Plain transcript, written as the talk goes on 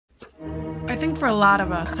I think for a lot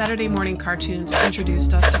of us, Saturday morning cartoons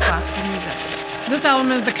introduced us to classical music. This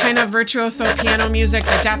album is the kind of virtuoso piano music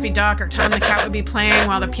that Daffy Duck or Tom the Cat would be playing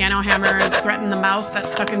while the piano hammers threaten the mouse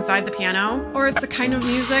that's stuck inside the piano. Or it's the kind of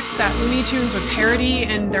music that Looney Tunes would parody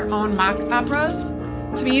in their own mock operas.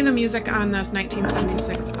 To me, the music on this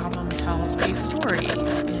 1976 album tells a story.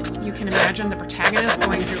 You can imagine the protagonist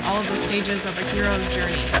going through all of the stages of a hero's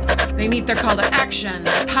journey. They meet their call to action,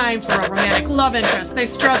 they pine for a romantic love interest, they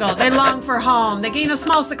struggle, they long for home, they gain a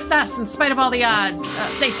small success in spite of all the odds,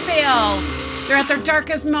 they fail, they're at their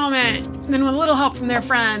darkest moment, and then with a little help from their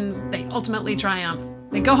friends, they ultimately triumph.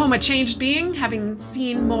 They go home a changed being, having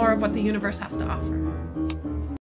seen more of what the universe has to offer.